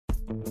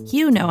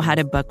You know how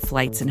to book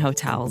flights and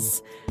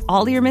hotels.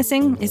 All you're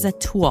missing is a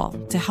tool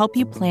to help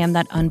you plan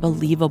that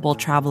unbelievable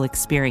travel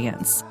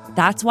experience.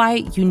 That's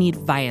why you need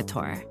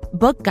Viator.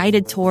 Book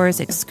guided tours,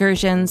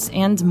 excursions,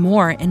 and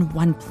more in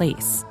one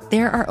place.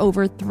 There are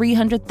over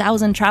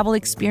 300,000 travel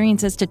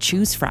experiences to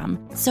choose from,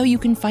 so you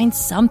can find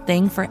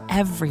something for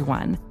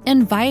everyone.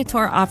 And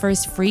Viator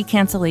offers free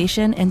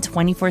cancellation and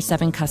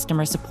 24/7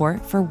 customer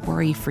support for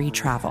worry-free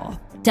travel.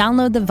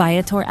 Download the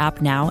Viator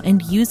app now and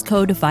use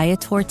code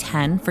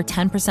Viator10 for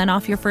 10%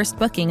 off your first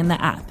booking in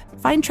the app.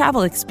 Find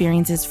travel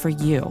experiences for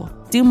you.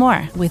 Do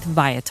more with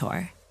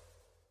Viator.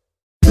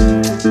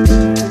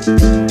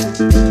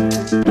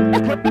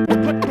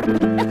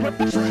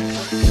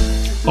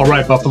 All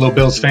right, Buffalo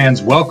Bills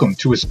fans, welcome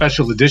to a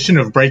special edition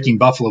of Breaking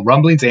Buffalo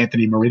Rumblings.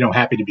 Anthony Marino,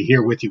 happy to be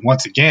here with you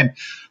once again.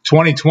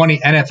 2020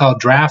 NFL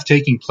Draft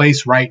taking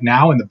place right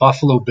now, and the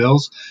Buffalo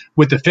Bills,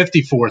 with the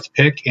 54th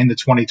pick in the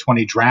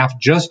 2020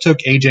 draft, just took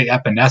A.J.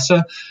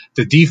 Epenesa,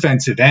 the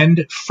defensive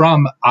end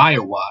from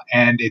Iowa.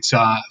 And it's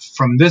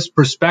from this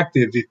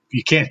perspective, if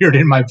you can't hear it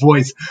in my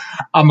voice,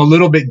 I'm a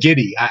little bit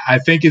giddy. I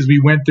think as we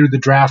went through the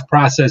draft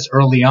process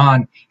early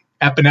on,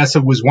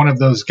 Epenesa was one of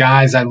those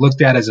guys I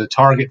looked at as a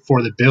target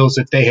for the Bills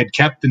if they had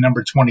kept the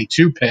number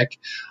 22 pick.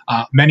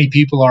 Many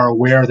people are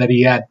aware that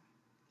he had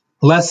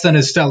less than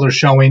a stellar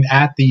showing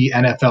at the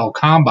NFL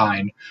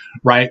Combine,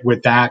 right?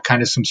 With that,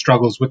 kind of some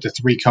struggles with the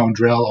 3-cone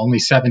drill, only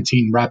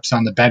 17 reps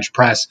on the bench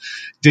press,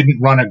 didn't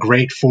run a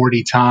great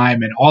 40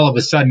 time. And all of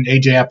a sudden,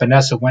 A.J.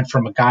 Epenesa went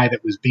from a guy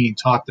that was being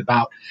talked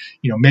about,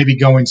 maybe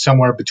going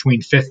somewhere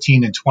between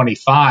 15 and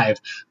 25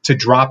 to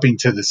dropping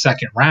to the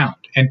second round.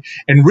 And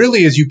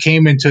really, as you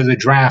came into the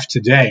draft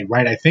today,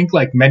 right, I think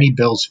like many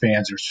Bills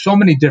fans, there's so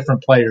many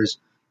different players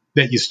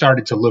that you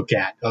started to look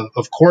at.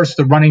 Of course,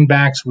 the running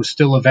backs were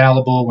still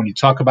available. When you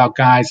talk about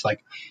guys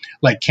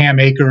like Cam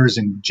Akers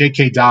and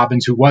J.K.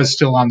 Dobbins, who was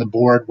still on the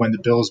board when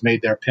the Bills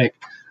made their pick,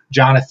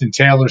 Jonathan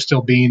Taylor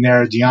still being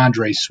there,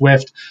 DeAndre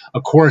Swift.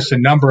 Of course, a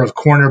number of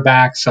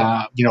cornerbacks,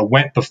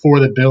 went before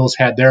the Bills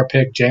had their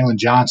pick. Jalen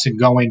Johnson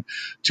going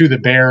to the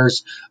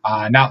Bears.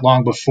 Not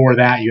long before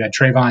that, you had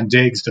Trayvon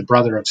Diggs, the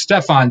brother of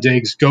Stephon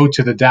Diggs, go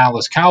to the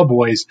Dallas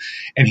Cowboys.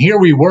 And here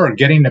we were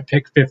getting to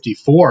pick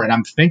 54. And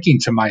I'm thinking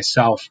to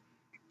myself,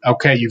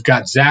 okay, you've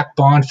got Zach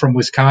Bond from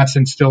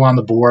Wisconsin still on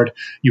the board.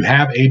 You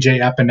have A.J.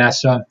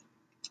 Epenesa.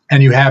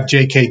 And you have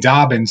J.K.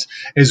 Dobbins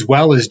as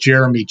well as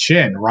Jeremy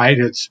Chin, right?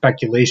 It's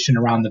speculation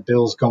around the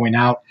Bills going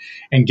out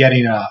and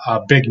getting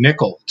a big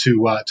nickel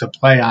to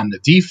play on the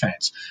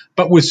defense.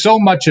 But with so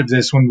much of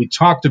this, when we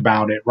talked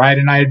about it, right,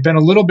 and I had been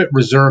a little bit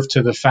reserved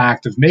to the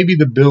fact of maybe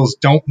the Bills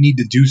don't need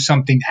to do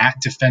something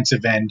at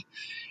defensive end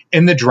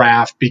in the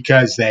draft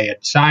because they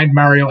had signed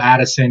Mario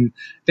Addison.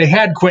 They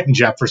had Quentin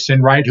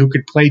Jefferson, right, who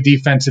could play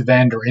defensive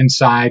end or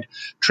inside.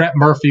 Trent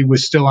Murphy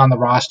was still on the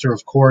roster,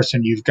 of course,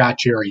 and you've got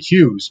Jerry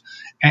Hughes.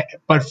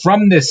 But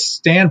from this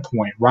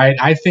standpoint, right,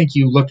 I think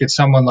you look at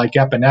someone like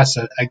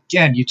Epenesa,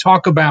 again, you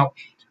talk about,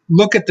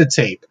 look at the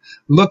tape,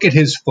 look at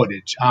his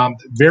footage.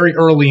 Very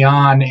early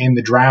on in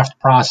the draft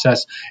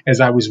process,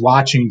 as I was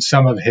watching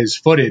some of his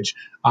footage,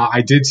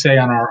 I did say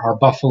on our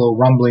Buffalo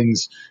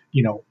Rumblings,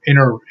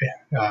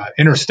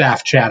 inner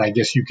staff chat, I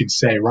guess you could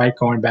say, right,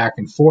 going back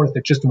and forth,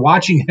 that just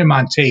watching him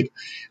on tape,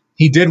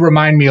 he did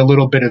remind me a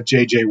little bit of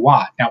J.J.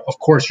 Watt. Now, of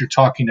course, you're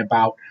talking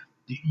about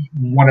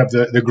one of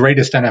the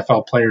greatest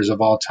NFL players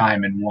of all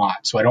time in Watt.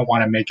 So I don't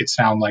want to make it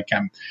sound like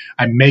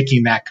I'm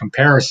making that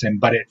comparison.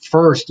 But at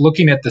first,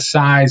 looking at the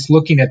size,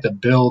 looking at the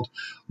build,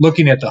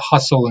 looking at the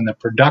hustle and the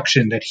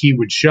production that he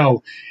would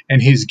show in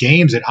his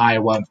games at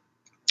Iowa,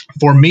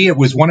 for me, it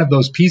was one of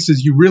those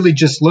pieces you really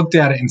just looked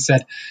at it and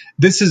said,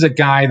 this is a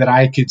guy that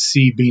I could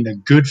see being a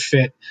good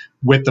fit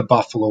with the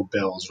Buffalo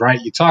Bills,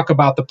 right? You talk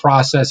about the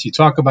process, you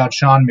talk about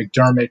Sean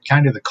McDermott,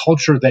 kind of the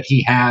culture that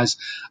he has.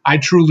 I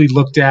truly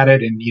looked at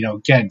it and,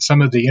 again,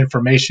 some of the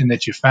information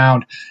that you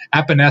found,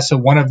 Epenesa,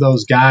 one of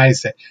those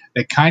guys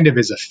that kind of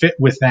is a fit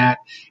with that.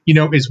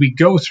 As we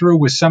go through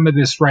with some of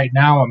this right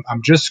now,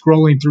 I'm just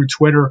scrolling through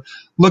Twitter,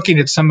 looking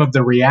at some of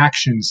the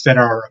reactions that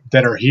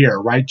are here,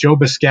 right? Joe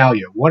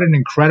Biscaglia, what an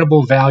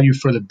incredible value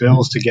for the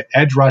Bills to get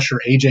edge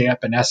rusher A.J.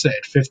 Epenesa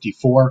at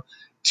 54,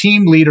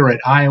 team leader at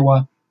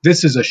Iowa.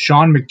 This is a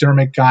Sean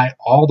McDermott guy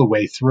all the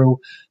way through.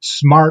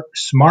 Smart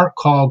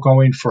call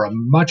going for a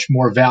much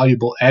more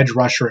valuable edge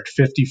rusher at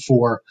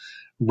 54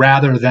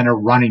 rather than a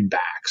running back.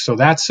 So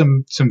that's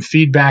some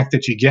feedback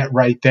that you get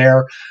right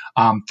there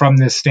from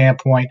this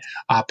standpoint.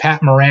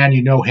 Pat Moran,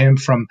 you know him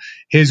from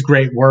his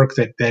great work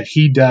that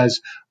he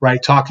does,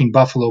 right? Talking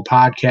Buffalo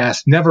podcast.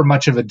 Never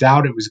much of a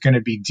doubt it was going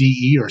to be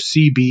DE or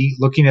CB,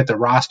 looking at the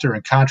roster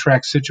and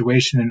contract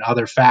situation and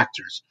other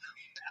factors.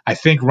 I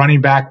think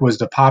running back was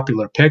the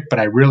popular pick, but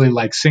I really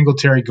like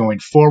Singletary going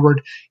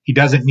forward. He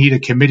doesn't need a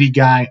committee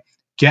guy.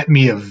 Get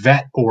me a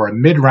vet or a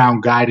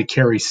mid-round guy to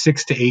carry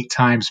 6 to 8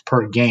 times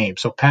per game.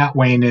 So Pat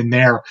weighing in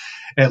there,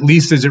 at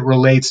least as it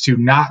relates to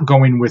not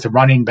going with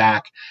running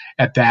back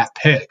at that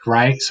pick,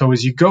 right? So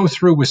as you go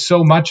through with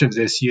so much of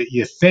this,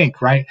 you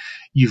think, right,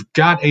 you've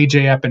got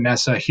A.J.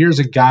 Epenesa. Here's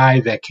a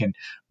guy that can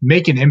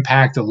make an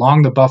impact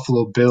along the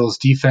Buffalo Bills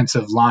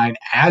defensive line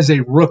as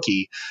a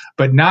rookie,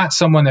 but not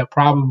someone that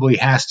probably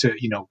has to,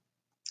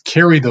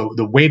 carry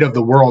the weight of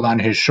the world on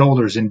his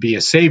shoulders and be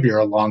a savior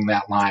along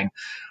that line.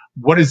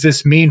 What does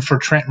this mean for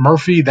Trent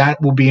Murphy?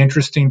 That will be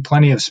interesting.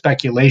 Plenty of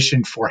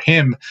speculation for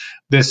him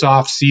this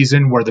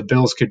offseason, where the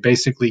Bills could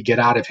basically get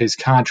out of his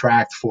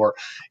contract for,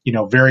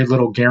 very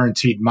little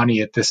guaranteed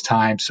money at this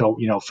time. So,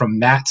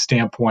 from that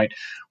standpoint,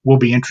 will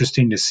be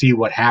interesting to see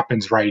what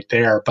happens right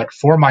there. But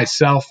for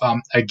myself,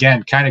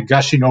 again, kind of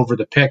gushing over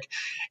the pick,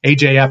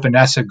 AJ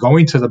Epenesa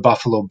going to the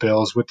Buffalo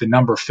Bills with the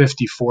number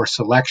 54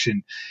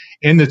 selection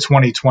in the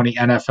 2020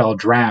 NFL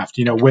draft.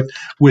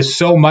 With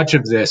so much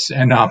of this,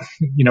 and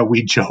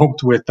we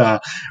joked with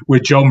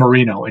Joe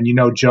Marino,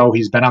 and Joe,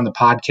 he's been on the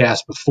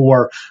podcast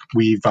before.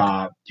 We've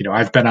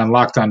I've been on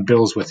Locked On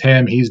Bills with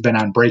him. He's been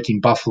on Breaking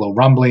Buffalo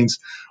Rumblings.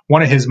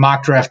 One of his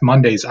mock draft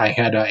Mondays, I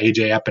had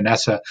AJ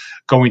Epenesa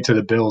going to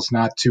the Bills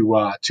not too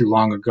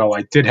long ago.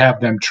 I did have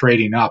them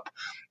trading up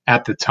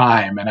at the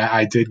time, and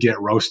I did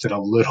get roasted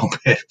a little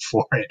bit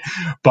for it.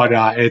 But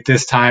at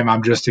this time,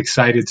 I'm just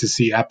excited to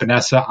see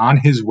Epenesa on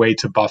his way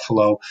to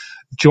Buffalo,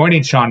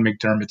 joining Sean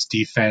McDermott's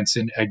defense.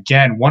 And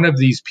again, one of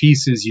these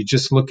pieces, you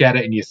just look at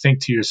it and you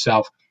think to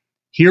yourself,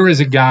 here is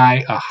a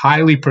guy, a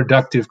highly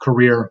productive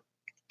career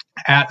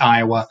at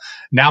Iowa.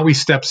 Now he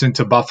steps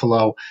into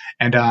Buffalo,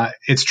 and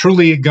it's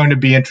truly going to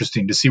be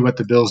interesting to see what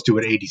the Bills do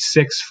at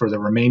 86 for the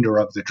remainder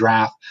of the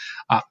draft.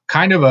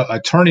 Kind of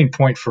a turning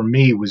point for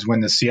me was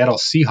when the Seattle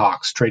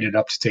Seahawks traded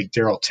up to take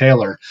Darrell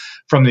Taylor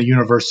from the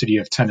University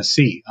of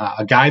Tennessee,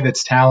 a guy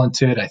that's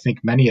talented. I think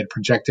many had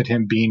projected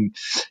him being,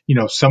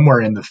 somewhere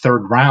in the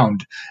third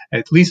round,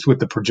 at least with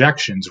the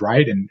projections,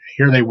 right? And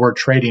here they were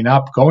trading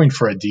up, going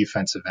for a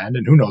defensive end,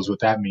 and who knows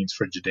what that means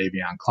for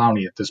Jadeveon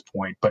Clowney at this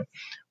point. But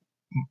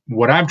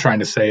what I'm trying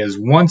to say is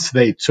once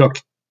they took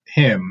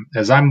him,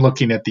 as I'm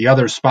looking at the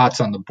other spots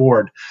on the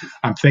board,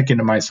 I'm thinking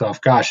to myself,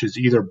 gosh, is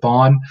either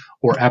Bond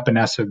or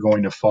Epenesa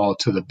going to fall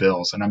to the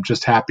Bills? And I'm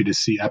just happy to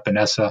see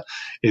Epenesa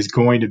is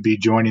going to be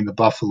joining the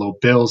Buffalo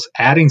Bills,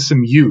 adding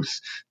some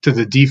youth to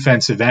the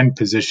defensive end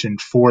position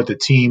for the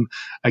team.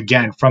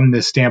 Again, from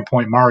this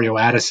standpoint, Mario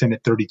Addison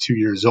at 32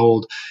 years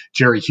old,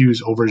 Jerry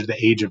Hughes over the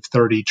age of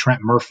 30, Trent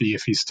Murphy,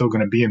 if he's still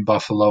going to be in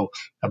Buffalo,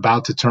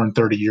 about to turn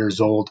 30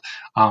 years old.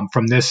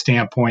 From this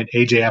standpoint,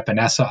 AJ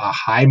Epenesa, a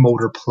high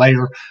motor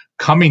player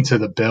coming to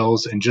the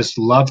Bills, and just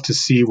love to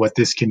see what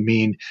this can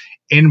mean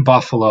in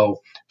Buffalo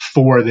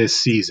for this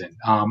season.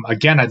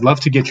 Again, I'd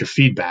love to get your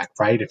feedback,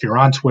 right? If you're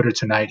on Twitter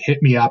tonight,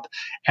 hit me up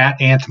at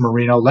Anth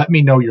Marino. Let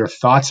me know your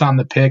thoughts on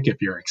the pick, if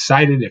you're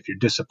excited, if you're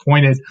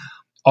disappointed,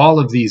 all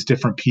of these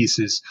different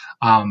pieces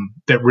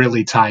that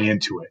really tie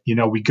into it.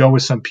 We go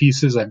with some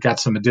pieces. I've got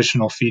some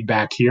additional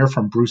feedback here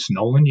from Bruce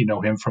Nolan. You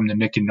know him from the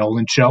Nick and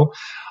Nolan show.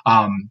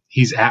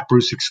 He's at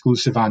Bruce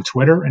Exclusive on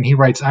Twitter, and he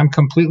writes, I'm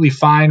completely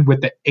fine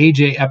with the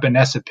AJ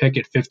Epenesa pick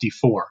at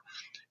 54.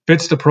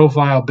 Fits the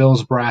profile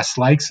Bills brass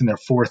likes in their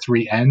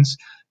 4-3 ends.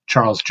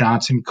 Charles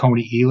Johnson,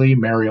 Coney Ealy,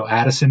 Mario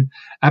Addison.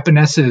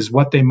 Epenesa is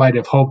what they might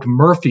have hoped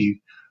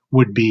Murphy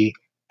would be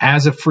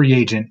as a free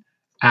agent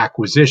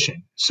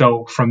acquisition.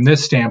 So from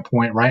this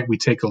standpoint, right, we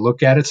take a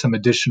look at it, some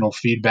additional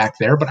feedback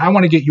there, but I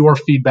want to get your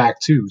feedback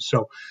too.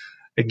 So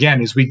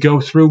again, as we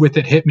go through with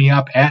it, hit me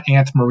up at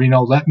Anth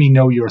Marino. Let me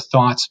know your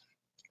thoughts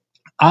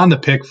on the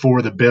pick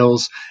for the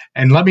Bills,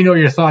 and let me know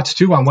your thoughts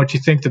too on what you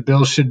think the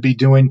Bills should be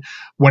doing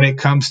when it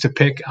comes to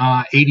pick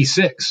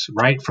 86,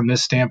 right? From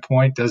this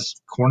standpoint,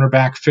 does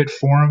cornerback fit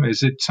for them?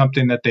 Is it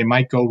something that they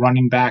might go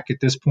running back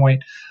at this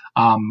point?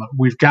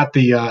 We've got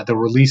the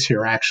release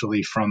here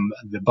actually from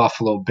the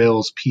Buffalo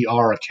Bills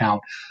PR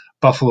account,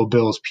 Buffalo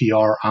Bills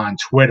PR on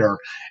Twitter,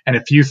 and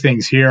a few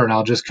things here, and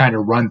I'll just kind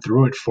of run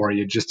through it for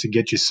you just to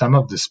get you some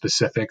of the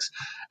specifics.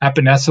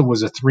 Epenesa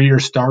was a 3-year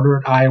starter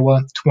at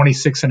Iowa,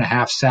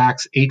 26.5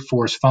 sacks, 8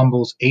 forced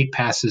fumbles, 8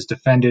 passes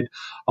defended,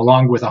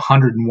 along with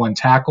 101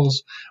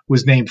 tackles.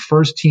 Was named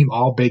first team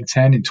All Big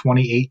Ten in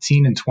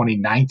 2018 and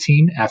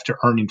 2019 after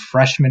earning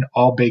freshman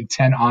All Big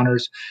Ten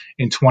honors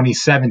in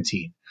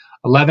 2017.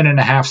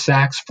 11.5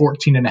 sacks,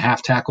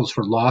 14.5 tackles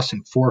for loss,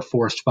 and 4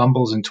 forced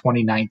fumbles in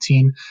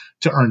 2019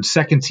 to earn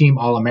second-team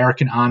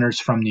All-American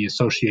honors from the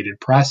Associated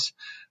Press.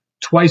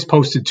 Twice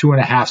posted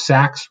 2.5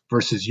 sacks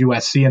versus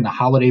USC in the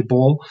Holiday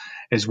Bowl,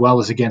 as well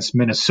as against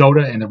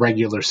Minnesota in the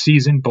regular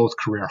season, both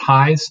career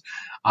highs.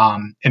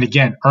 And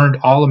again, earned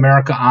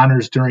All-America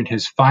honors during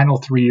his final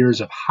 3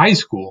 years of high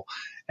school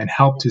and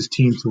helped his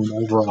team to an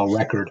overall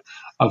record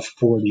of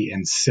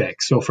 40-6.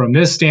 So from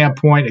this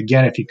standpoint,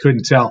 again, if you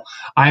couldn't tell,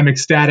 I am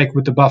ecstatic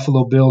with the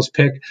Buffalo Bills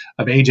pick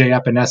of AJ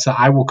Epenesa.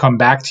 I will come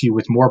back to you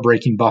with more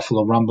breaking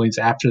Buffalo rumblings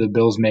after the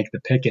Bills make the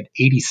pick at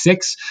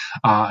 86,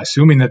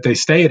 assuming that they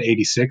stay at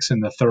 86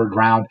 in the third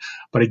round.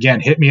 But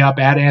again, hit me up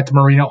at Anth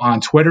Marino on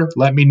Twitter.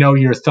 Let me know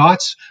your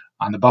thoughts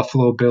on the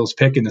Buffalo Bills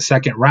pick in the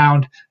second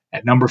round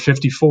at number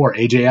 54,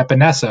 AJ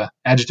Epenesa,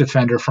 edge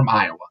defender from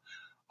Iowa.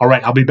 All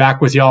right, I'll be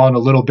back with y'all in a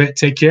little bit.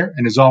 Take care,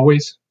 and as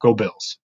always, go Bills.